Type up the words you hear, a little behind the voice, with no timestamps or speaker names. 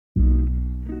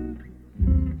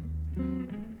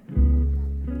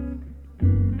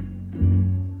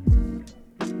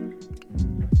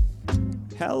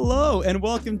Hello, and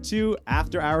welcome to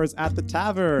After Hours at the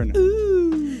Tavern.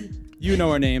 Ooh. You know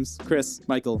our names: Chris,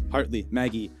 Michael, Hartley,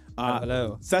 Maggie.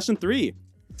 Hello. Session 3.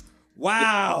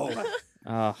 Wow.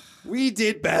 We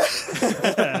did bad,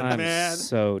 I'm man.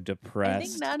 so I depressed.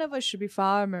 think none of us should be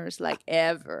farmers, like,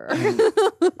 ever.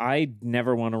 I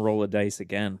never want to roll a dice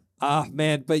again.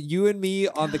 Man, but you and me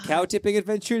on the cow tipping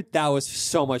adventure, that was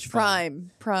so much fun.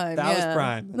 Prime. That yeah. was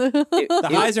prime. The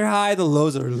highs are high, the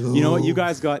lows are low. You know what? You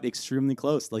guys got extremely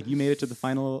close. Like, you made it to the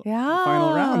final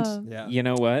round. Yeah. You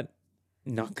know what?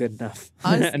 Not good enough.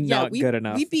 Honestly, Not good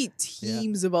enough. We beat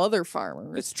teams of other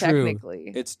farmers, It's true.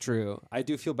 technically. It's true. I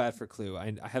do feel bad for Clue.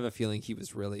 I have a feeling he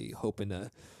was really hoping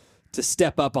to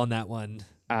step up on that one.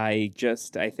 I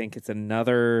think it's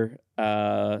another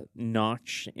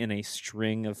notch in a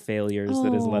string of failures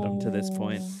that has led him to this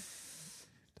point.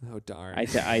 Oh darn. I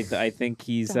think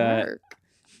he's Dark.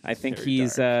 I think Very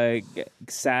he's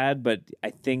sad, but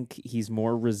I think he's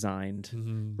more resigned.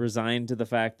 Mhm. Resigned to the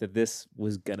fact that this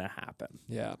was gonna happen.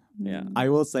 Yeah. Yeah. I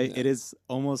will say it is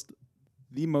almost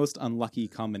the most unlucky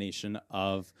combination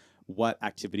of what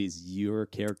activities your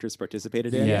characters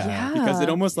participated in. Yeah. Because it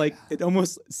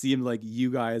almost seemed like you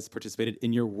guys participated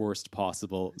in your worst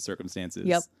possible circumstances.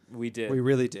 Yep. We did. We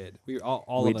really did. We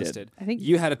all We of us did. did. I think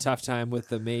You had a tough time with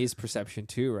the maze perception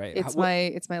too, right? it's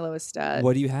my lowest stat.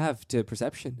 What do you have to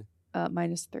perception?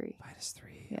 -3.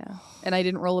 -3. Yeah. And I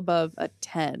didn't roll above a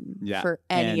 10 for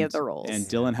any of the rolls. And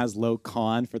Dylan has low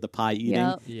con for the pie eating.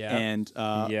 Yep.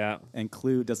 Yeah. And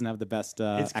Clue doesn't have the best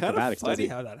It's kind of acrobatics, does funny he?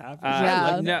 how that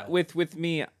happened. Yeah. No, with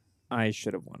me, I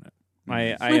should have won it.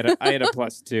 I had a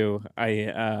 +2.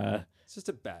 It's just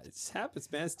it happens,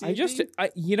 man. It's I just D&D.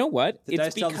 you know what? The dice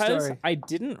It's tell the because story. I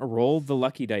didn't roll the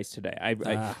lucky dice today.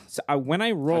 When I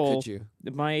How roll could you?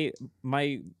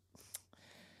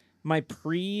 my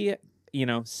pre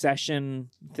session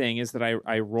thing is that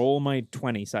I roll my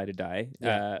 20-sided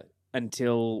die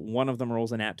until one of them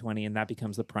rolls a nat 20, and that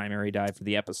becomes the primary die for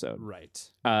the episode.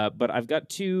 Right. But I've got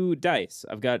 2 dice.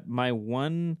 I've got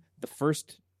the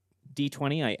first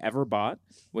D20 I ever bought,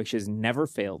 which has never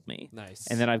failed me. Nice.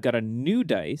 And then I've got a new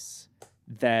dice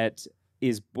that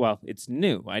is, it's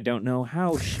new. I don't know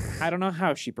how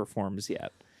she performs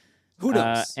yet. Who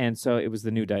knows? And so it was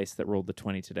the new dice that rolled the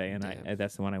 20 today, and Damn.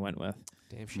 that's the one I went with.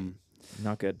 Damn shame.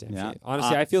 Not good. Damn Yeah. shame.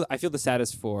 Honestly, I feel the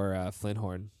saddest for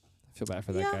Flinthorn. I feel bad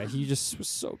for that guy. He just was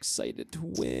so excited to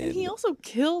win. And he also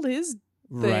killed his thing.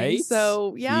 Right?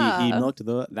 So, yeah. He milked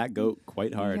that goat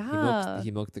quite hard. Yeah.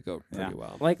 He milked the goat pretty Yeah.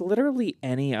 well. Like literally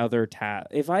any other task.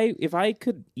 If I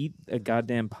could eat a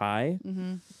goddamn pie,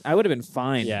 I would have been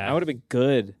fine. Yeah. I would have been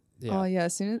good. Oh, yeah.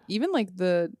 As soon as, even like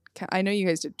I know you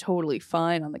guys did totally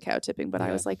fine on the cow tipping, but I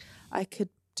Yeah. was like, I could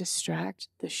distract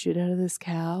the shit out of this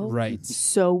cow Right.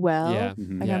 so well. Yeah.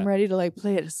 Mhm. Like, Yeah. I'm ready to like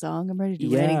play it a song. I'm ready to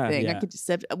do Yeah, anything. I yeah. could just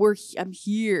I'm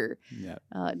here. Yeah.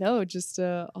 No, just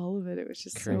all of it. It was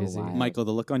just Crazy. so wild. Michael,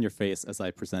 the look on your face as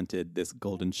I presented this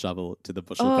golden shovel to the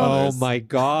Bushel Oh. Oh brothers. my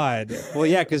God. Well,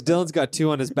 yeah, because Dylan's got 2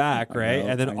 on his back, I right?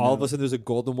 know, And then I all of know. a sudden there's a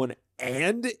golden one,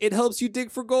 and it helps you dig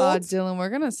for gold. Dylan, we're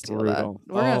gonna steal Brutal.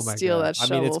 that. We're gonna my steal God. that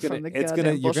shovel it's gonna, from the it's goddamn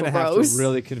gonna, you're Bushel gonna have Bros. to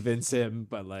really convince him,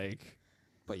 but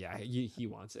yeah, he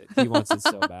wants it. He wants it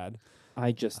so bad.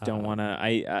 I just don't want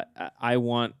to. I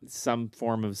want some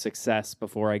form of success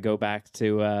before I go back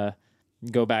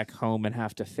home and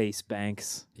have to face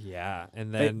Banks. Yeah,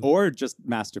 and Hey, then or just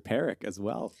Master Peric as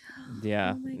well.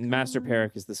 Yeah, Oh my Master God.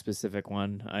 Peric is the specific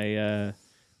one.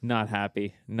 Not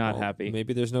happy. Not well, happy.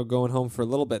 Maybe there's no going home for a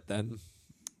little bit then.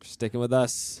 Sticking with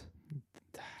us.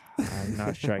 I'm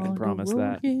not sure I On can the promise road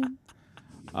that. again.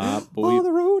 But On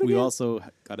the road we again. also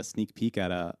got a sneak peek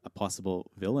at a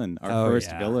possible villain, our Oh, first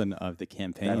yeah. villain of the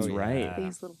campaign. That's Oh, right. yeah.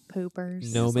 These little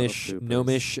poopers. Gnomish, poopers.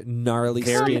 gnomish, gnarly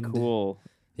Very skinned. cool.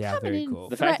 Yeah, Coming very in cool.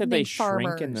 The fact that they Threatening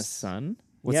shrink in the farmers. sun.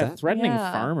 What's yeah, that? threatening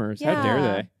Yeah. farmers. How dare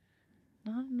Yeah. they?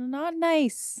 Not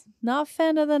nice. Not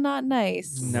fan of the not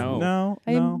nice. No. No.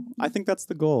 I'm- I think that's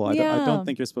the goal. I Yeah. don't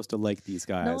think you're supposed to like these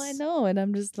guys. No, I know, and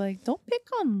I'm just like, don't pick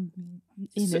on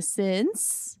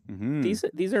innocence. Mhm.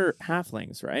 These are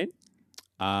halflings, right?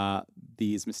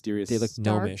 These mysterious. They look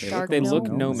Dark- gnomish. dark They look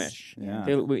gnomes. gnomish. Yeah.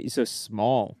 They look so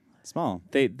small. Small.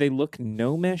 They look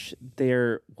gnomish.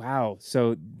 They're wow.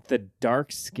 So the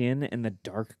dark skin and the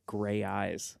dark gray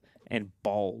eyes and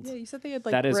bald. Yeah, you said they had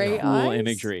like That is gray cool eyes?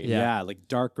 imagery. Yeah. like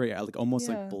dark gray, like almost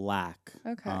Yeah. like black.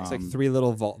 Okay. It's like 3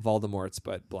 little Voldemorts,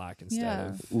 but black instead Yeah.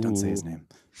 of. Don't say his Ooh. name.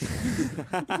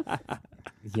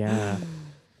 Yeah.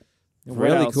 What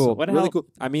Really else? cool. What really else? cool.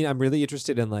 I mean, I'm really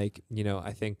interested in like,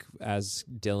 I think as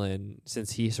Dylan,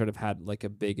 since he sort of had like a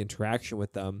big interaction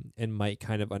with them and might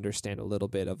kind of understand a little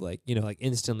bit of like, like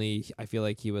instantly, I feel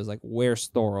like he was like, where's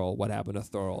Thorol? What happened to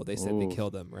Thorol? They said they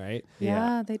killed him, right?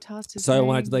 Yeah, they tossed his So I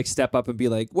wanted to ring. like step up and be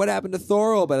like, what happened to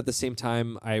Thorol? But at the same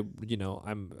time, I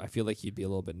feel like he'd be a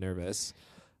little bit nervous.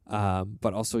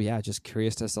 But also, just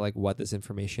curious as to like what this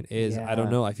information is. I don't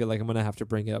Yeah. know. I feel like I'm going to have to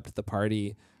bring it up to the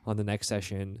party on the next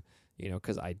session.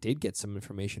 Because I did get some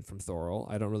information from Thorol.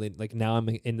 I don't really like now. I'm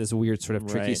in this weird sort of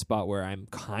tricky Right. spot where I'm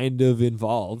kind of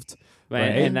involved, right?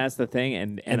 And that's the thing.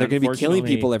 And they're going to be killing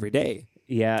unfortunately- people every day.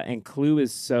 Yeah, and Clue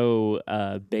is so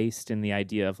based in the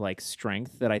idea of like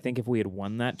strength that I think if we had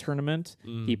won that tournament,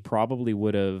 he probably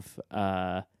would have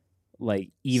like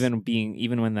even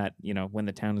when that when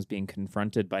the town was being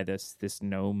confronted by this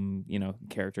gnome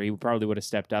character, he probably would have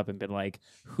stepped up and been like,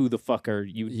 "Who the fuck are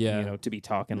you? To be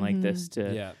talking like this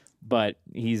to." Yeah, But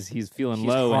he's feeling he's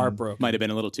low. heartbroken. Might have been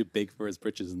a little too big for his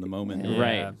britches in the moment. And,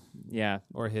 right. Yeah.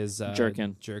 Or his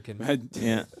Jerkin.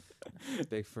 Yeah.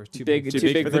 Big for too Too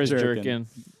big for his jerkin.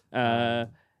 jerkin.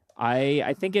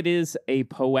 I think it is a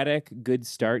poetic good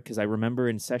start because I remember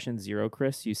in session 0,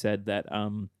 Chris, you said that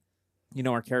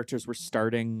our characters were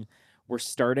starting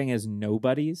as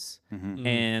nobodies, Mhm.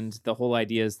 and the whole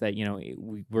idea is that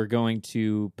we're going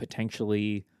to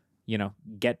potentially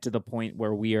get to the point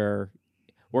where we're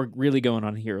really going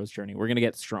on a hero's journey. We're going to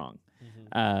get strong,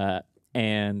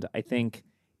 and I think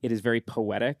it is very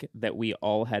poetic that we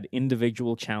all had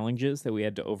individual challenges that we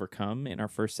had to overcome in our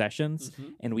first sessions,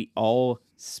 and we all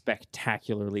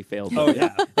spectacularly failed. Oh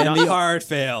yeah, and the hard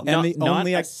fail. And Not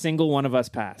a single one of us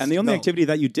passed. And the only activity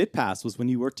that you did pass was when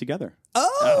you worked together.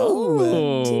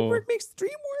 Oh. Teamwork makes the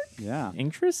dream work. Yeah.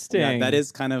 Interesting. Yeah, that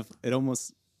is kind of, it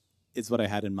almost is what I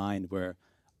had in mind, where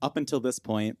up until this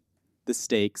point, the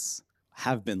stakes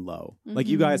have been low. Like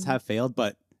you guys have failed,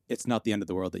 but it's not the end of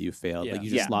the world that you failed. Yeah. Like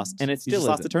you just lost, And it you still just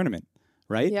lost isn't. the tournament,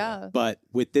 right? Yeah. But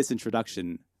with this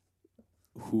introduction,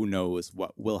 who knows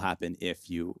what will happen if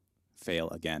you fail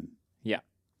again? Yeah.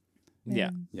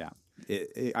 Yeah,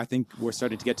 I think we're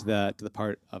starting to get to the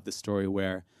part of the story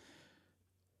where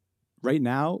right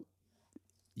now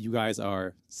you guys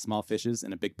are small fishes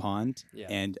in a big pond,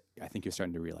 and I think you're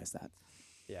starting to realize that.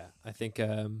 Yeah, I think.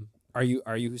 Are you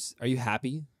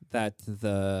happy that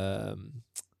the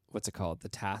what's it called? The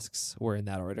tasks were in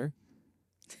that order.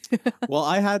 Well,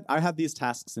 I had these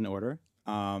tasks in order,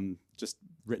 just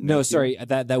written. No, out here. sorry,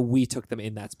 that we took them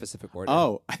in that specific order.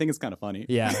 Oh, I think it's kind of funny.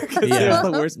 yeah, Because yeah, it's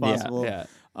the worst possible. yeah,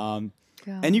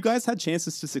 And you guys had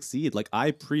chances to succeed. Like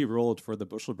I pre-rolled for the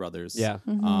Bushel Brothers. yeah.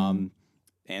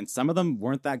 And some of them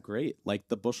weren't that great. Like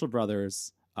the Bushel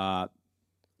Brothers,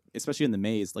 especially in the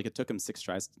maze, like it took them 6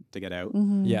 tries to get out.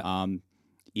 Yeah.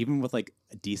 Even with like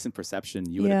a decent perception,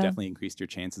 you would have Yeah. definitely increased your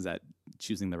chances at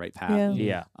choosing the right path.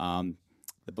 Yeah. Yeah.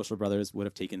 The Bushel Brothers would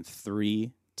have taken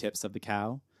 3 tips of the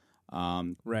cow.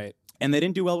 Right. And they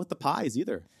didn't do well with the pies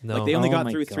either. No. Like they only Oh got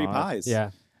my through 3 God. pies.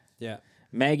 Yeah. Yeah.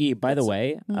 Maggie, by the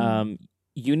way, Mm.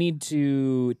 you need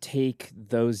to take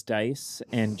those dice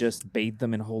and just bathe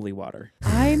them in holy water.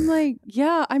 I'm like,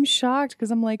 I'm shocked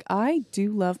because I'm like, I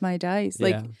do love my dice.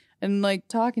 Like, Yeah. and like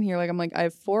talking here, like I'm like, I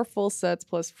have 4 full sets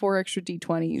plus 4 extra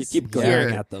D20s. You keep here.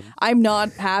 glaring at them. I'm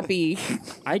not happy.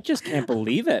 I just can't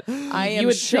believe it. I am you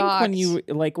would shocked.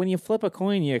 think when you flip a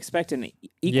coin, you expect an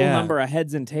equal Yeah. number of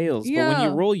heads and tails. But when Yeah. you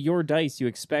roll your dice, you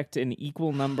expect an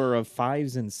equal number of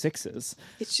 5s and 6s.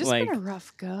 It's just like, been a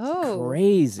rough go.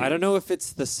 Crazy. I don't know if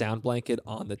it's the sound blanket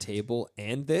on the table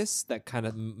and this that kind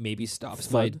of maybe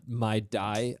stops my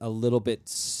die a little bit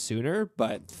sooner,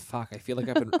 but fuck, I feel like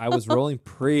I was rolling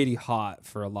pretty hot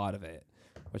for a lot of it,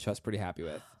 which I was pretty happy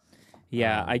with.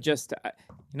 Yeah,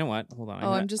 you know what? Hold on.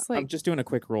 I'm just like- I'm just doing a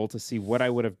quick roll to see what I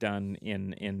would have done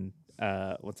in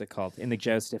what's it called? In the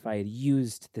joust if I had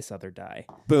used this other die.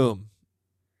 Boom.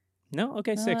 No?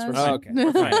 Okay, 6. We're that's- fine. Okay.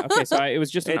 We're fine. Okay, so it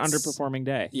was just an It's- underperforming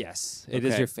day. Yes, it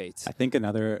is Okay. your fate. I think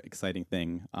another exciting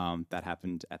thing that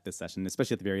happened at this session,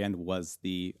 especially at the very end, was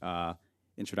the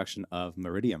introduction of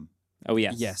Meridium. Oh,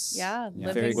 yes. Yes. Yeah, Yeah.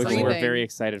 living, Very Which cool. we're breathing. very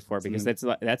excited for because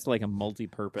that's like a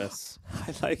multi-purpose,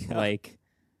 I like like...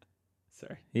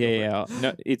 Sorry. Yeah.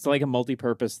 No, it's like a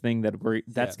multi-purpose thing that's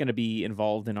Yeah. going to be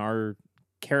involved in our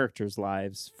characters'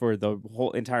 lives for the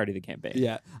whole entirety of the campaign.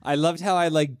 Yeah, I loved how I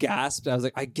like gasped. I was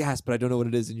like, I gasped, but I don't know what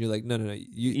it is. And you're like, no,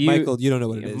 You- Michael, you don't know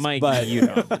what it is. Mike, but you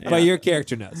don't. Yeah. but your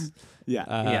character knows. Yeah.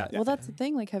 Yeah. Well, that's the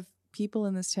thing. Like, have people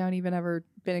in this town even ever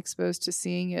been exposed to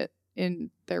seeing it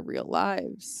in their real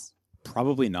lives?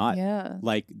 Probably not. Yeah.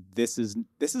 Like this isn't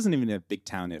even a big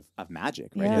town of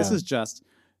magic, right? Yeah. This is just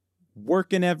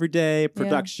working every day,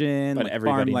 production, But like farm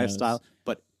everybody knows. lifestyle.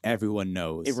 But everyone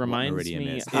knows It what reminds Meridian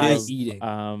me is. It of is eating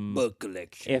book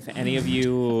collection. if any of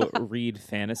you read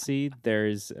fantasy,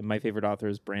 there's my favorite author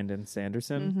is Brandon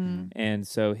Sanderson, and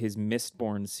so his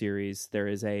Mistborn series, there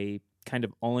is a kind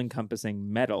of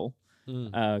all-encompassing metal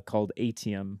called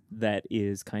Atium that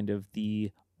is kind of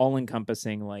the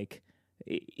all-encompassing, like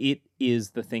it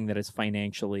is the thing that is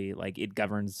financially, like it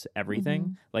governs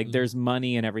everything. Like there's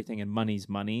money and everything, and money's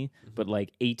money, but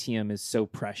like Atium is so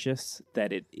precious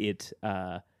that it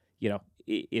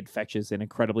fetches an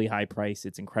incredibly high price.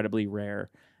 It's incredibly rare,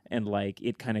 and like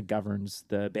it kind of governs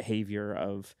the behavior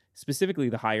of specifically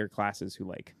the higher classes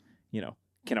who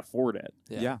can afford it.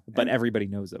 yeah. But everybody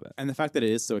knows of it. And the fact that it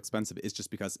is so expensive is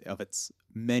just because of its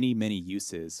many, many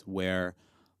uses where,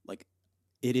 like,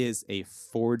 it is a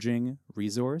forging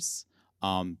resource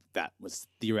that was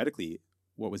theoretically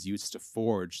what was used to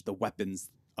forge the weapons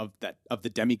of the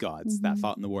demigods that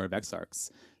fought in the War of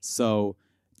Exarchs. So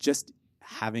just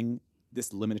having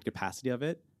this limited capacity of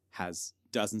it has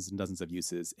dozens and dozens of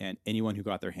uses, and anyone who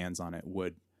got their hands on it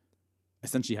would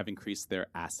essentially have increased their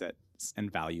assets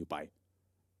and value by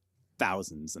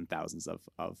thousands and thousands of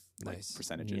Nice.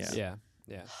 percentages. Yeah.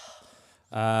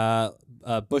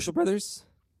 Bushel Brothers,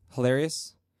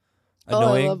 hilarious,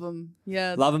 annoying. I love them.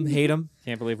 Yeah. Love them, hate them.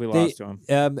 Can't believe we lost to him.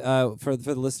 For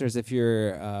the listeners, if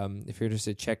you're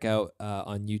interested, check out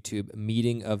on YouTube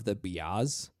Meeting of the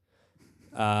Biaz.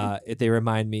 That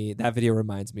video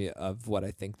reminds me of what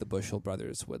I think the Bushel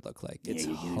Brothers would look like. It's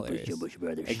hilarious. Bushel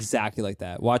Brothers. Exactly like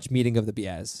that. Watch Meeting of the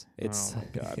Biaz. It's Oh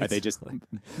my God. Are they just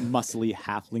muscly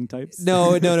halfling types?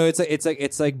 no.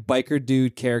 It's like biker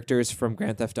dude characters from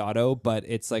Grand Theft Auto, but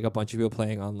it's like a bunch of people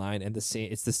playing online, and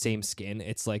it's the same skin.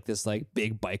 It's like this like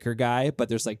big biker guy, but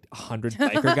there's like 100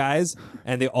 biker guys,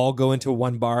 and they all go into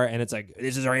one bar, and it's like,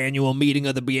 this is our annual meeting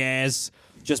of the BS,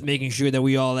 just making sure that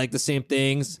we all like the same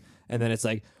things. And then it's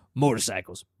like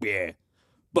motorcycles, yeah.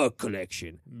 Book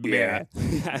collection, yeah.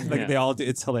 Like they all do.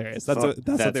 It's hilarious. That's what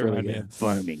they really remind me good. of.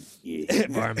 Farming. Yeah.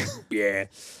 Farming, yeah.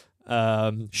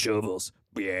 Shovels,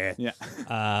 yeah. Yeah.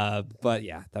 But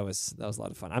yeah, that was a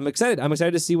lot of fun. I'm excited. I'm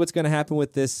excited to see what's going to happen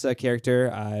with this character.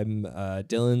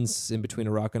 Dylan's in between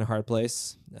a rock and a hard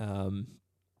place.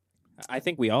 I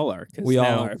think we all are. We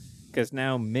all are. Because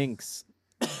now Minx,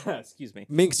 excuse me,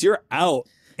 Minx, you're out,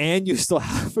 and you still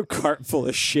have a cart full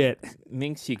of shit.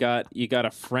 Minx, you got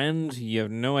a friend. You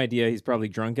have no idea. He's probably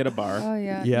drunk at a bar. Oh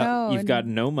yeah. Yeah. No, You've and got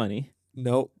no money.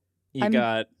 Nope.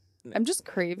 I'm just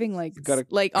craving got a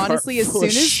like cart honestly as full soon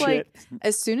of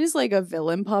as shit. a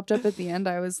villain popped up at the end,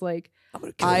 I was like, I'm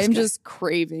gonna kill this I'm guy. just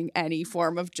craving any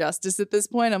form of justice at this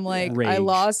point. I'm like, I Rage.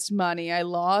 lost money. I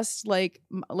lost like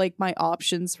my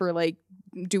options for like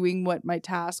doing what my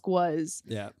task was.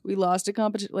 Yeah. We lost a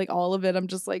competition, like all of it. I'm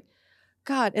just like,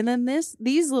 God. And then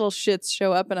these little shits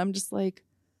show up, and I'm just like,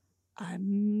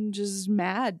 I'm just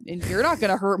mad, and you're not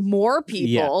going to hurt more people.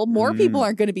 Yeah. More people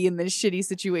aren't going to be in this shitty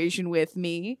situation with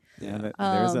me. Yeah,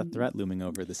 there's a Um, threat looming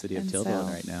over the city of and Tilden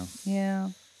so- right now. Yeah.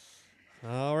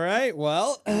 All right.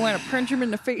 Well, I want to punch him in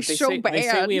the face They so say, bad. They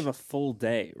say we have a full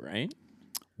day, right?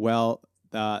 Well,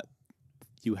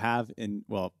 you have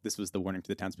this was the warning to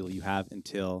the townspeople. You have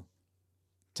until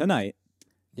tonight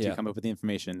to come up with the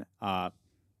information.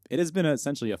 It has been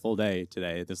essentially a full day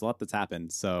today. There's a lot that's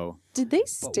happened. So Did they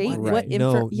state what Right.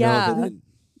 info? No, Yeah. they didn't.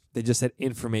 They just said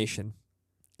information.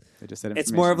 they just said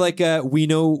It's more of like we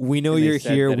know And they you're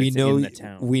said here. that We it's know in the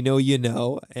town. we know you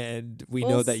know, and we We'll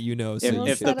know s- that you know. So if, you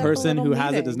if should- the set up a person who little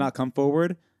has it does meeting. not come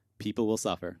forward, people will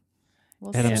suffer.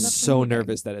 We'll and I'm set up a so meeting.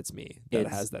 nervous that it's me that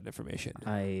It's- has that information.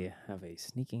 I have a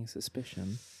sneaking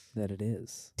suspicion that it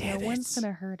is. No one's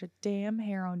gonna hurt a damn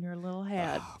hair on your little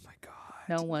head. Oh my god.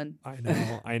 No one.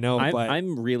 I know, but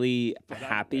I'm really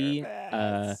happy.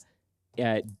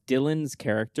 Dylan's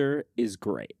character is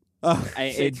great.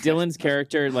 Dylan's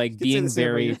character, like being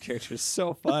very character is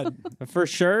so fun. for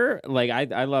sure. Like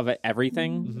I love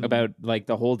everything Mhm. about like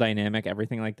the whole dynamic,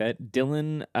 everything like that.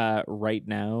 Dylan, right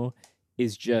now,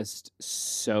 is just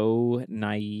so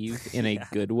naive in a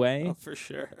good way. Oh, for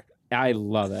sure. I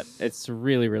love it. It's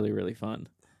really, really, really fun.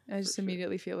 I just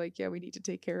immediately feel like, yeah, we need to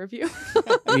take care of you.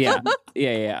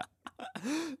 Yeah.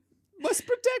 Must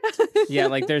protect. Yeah,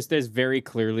 like there's very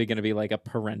clearly going to be like a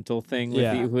parental thing with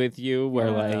Yeah. you where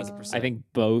Yeah. like 1,000%. I think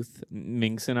both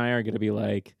Minx and I are going to be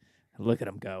like, look at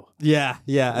him go. Yeah.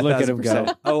 Look at him go.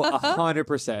 1,000%. Oh,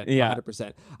 100%. Yeah.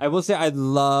 100%. I will say I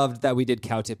loved that we did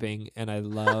cow tipping, and I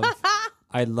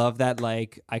love that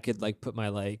like I could like put my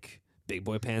like big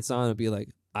boy pants on and be like,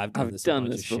 I've done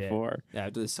this before. Yeah,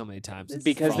 I've done this so many times.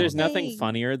 Because there's Follow nothing me.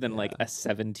 funnier than like Yeah. a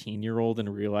 17-year-old in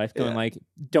real life going Yeah. like,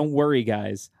 don't worry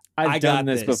guys, I've got done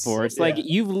this before. It's like, Yeah.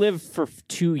 you've lived for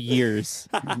 2 years.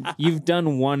 You've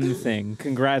done one thing.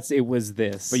 Congrats, it was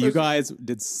this. But you guys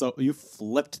you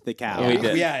flipped the cow. Oh, we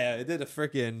did. Yeah, it did a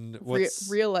freaking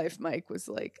Real life Mike was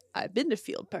like, I've been to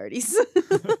field parties.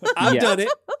 I've Yeah. done it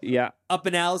Yeah. up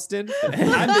in Alliston.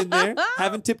 I've been there.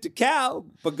 Haven't tipped a cow,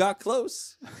 but got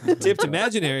close. Tipped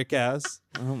imaginary cows.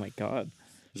 Oh my God.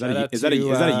 Is that, Shout a, out is, that a,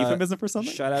 to, is that a euphemism for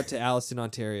something? Shout out to Alliston,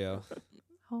 Ontario.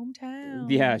 Hometown.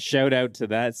 Yeah. Shout out to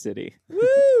that city.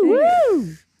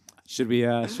 Woo! Should we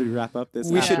wrap up this?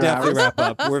 We should after definitely hours?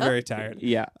 wrap up. We're very tired.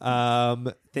 Yeah.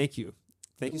 Thank you.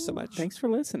 Thank you so much. Thanks for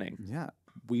listening. Yeah.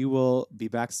 We will be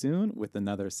back soon with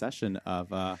another session of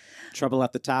Trouble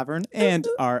at the Tavern and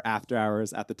our after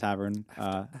hours at the tavern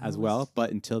as well.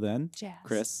 But until then, Jazz.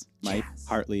 Chris, Mike,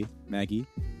 Hartley, Maggie,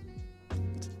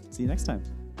 see you next time.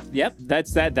 Yep.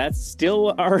 That's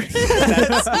still our.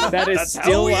 that is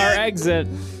still our exit.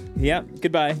 Yep.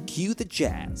 Goodbye. Cue the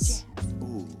jazz.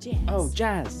 Ooh. Jazz. Oh,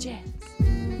 jazz. Jazz.